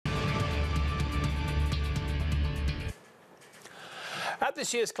At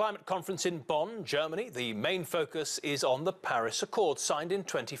this year's climate conference in Bonn, Germany, the main focus is on the Paris Accord signed in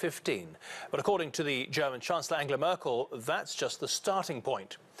 2015. But according to the German Chancellor Angela Merkel, that's just the starting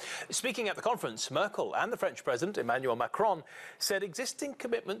point. Speaking at the conference, Merkel and the French President Emmanuel Macron said existing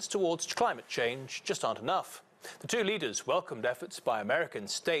commitments towards climate change just aren't enough. The two leaders welcomed efforts by American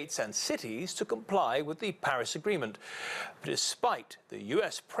states and cities to comply with the Paris Agreement, despite the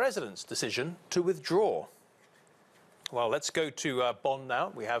US President's decision to withdraw. Well, let's go to Bonn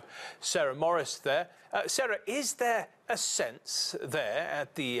now. We have Sarah Morris there. Sarah, is there a sense there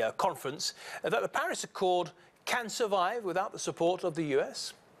at the conference that the Paris Accord can survive without the support of the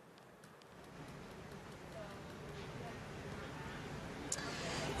US?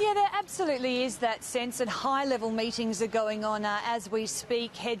 Yeah, there absolutely is that sense, and high-level meetings are going on as we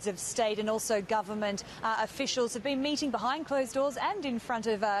speak. Heads of state and also government officials have been meeting behind closed doors and in front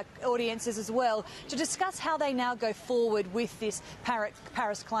of audiences as well to discuss how they now go forward with this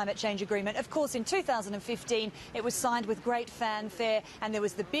Paris Climate Change Agreement. Of course, in 2015, it was signed with great fanfare, and there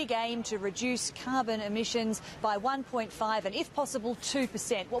was the big aim to reduce carbon emissions by 1.5 and, if possible,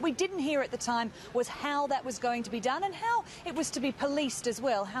 2%. What we didn't hear at the time was how that was going to be done and how it was to be policed as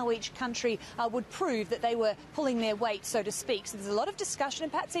well, how each country would prove that they were pulling their weight, so to speak. So there's a lot of discussion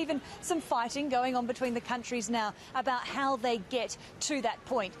and perhaps even some fighting going on between the countries now about how they get to that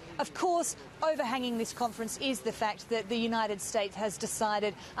point. Of course, overhanging this conference is the fact that the United States has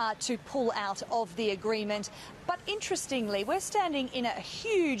decided to pull out of the agreement. But interestingly, we're standing in a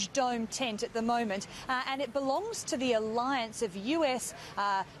huge dome tent at the moment, and it belongs to the alliance of US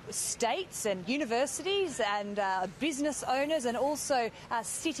states and universities and business owners and also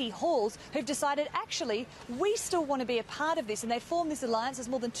city halls who've decided, actually, we still want to be a part of this. And they've formed this alliance. There's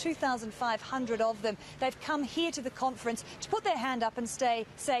more than 2,500 of them. They've come here to the conference to put their hand up and say,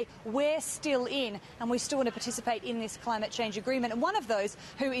 we're still in and we still want to participate in this climate change agreement. And one of those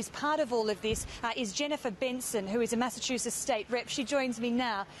who is part of all of this is Jennifer Benson, who is a Massachusetts state rep. She joins me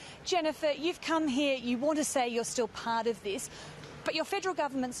now. Jennifer, you've come here. You want to say you're still part of this, but your federal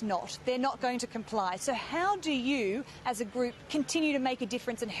government's not. They're not going to comply. So how do you, as a group, continue to make a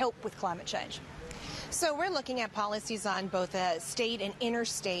difference and help with climate change? So we're looking at policies on both a state and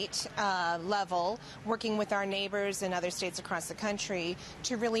interstate level, working with our neighbors and other states across the country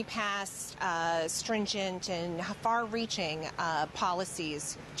to really pass stringent and far-reaching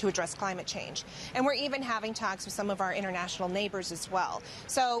policies to address climate change. And we're even having talks with some of our international neighbors as well.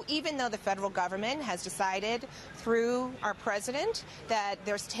 So even though the federal government has decided through our president that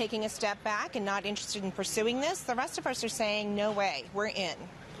they're taking a step back and not interested in pursuing this, the rest of us are saying, no way, we're in.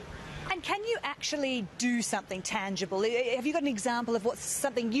 And can you actually do something tangible? Have you got an example of what's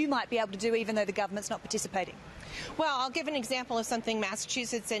something you might be able to do even though the government's not participating? Well, I'll give an example of something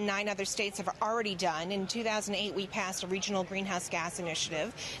Massachusetts and 9 other states have already done. In 2008, we passed a regional greenhouse gas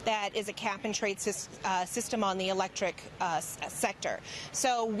initiative that is a cap-and-trade system on the electric sector.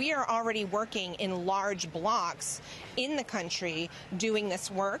 So we are already working in large blocks in the country doing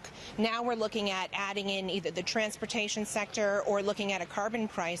this work. Now we're looking at adding in either the transportation sector or looking at a carbon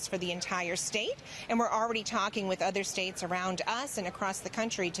price for the entire state. And we're already talking with other states around us and across the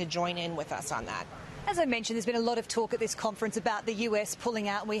country to join in with us on that. As I mentioned, there's been a lot of talk at this conference about the US pulling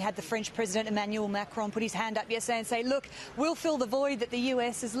out. We had the French President Emmanuel Macron put his hand up yesterday and say, look, we'll fill the void that the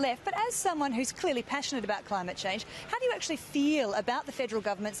US has left. But as someone who's clearly passionate about climate change, how do you actually feel about the federal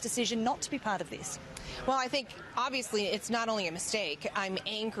government's decision not to be part of this? Well, I think obviously it's not only a mistake. I'm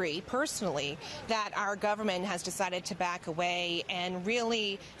angry personally that our government has decided to back away and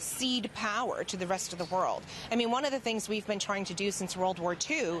really cede power to the rest of the world. I mean, one of the things we've been trying to do since World War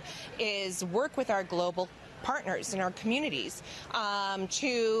II is work with our global partners in our communities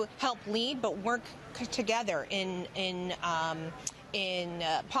to help lead, but work together in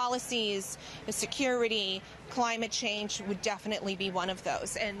policies, security. Climate change would definitely be one of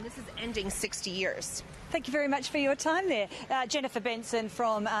those, and this is ending 60 years. Thank you very much for your time there. Jennifer Benson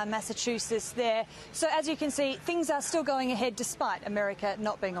from Massachusetts there. So as you can see, things are still going ahead despite America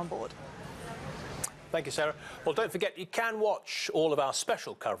not being on board. Thank you, Sarah. Well, don't forget, you can watch all of our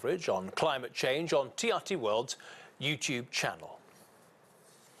special coverage on climate change on TRT World's YouTube channel.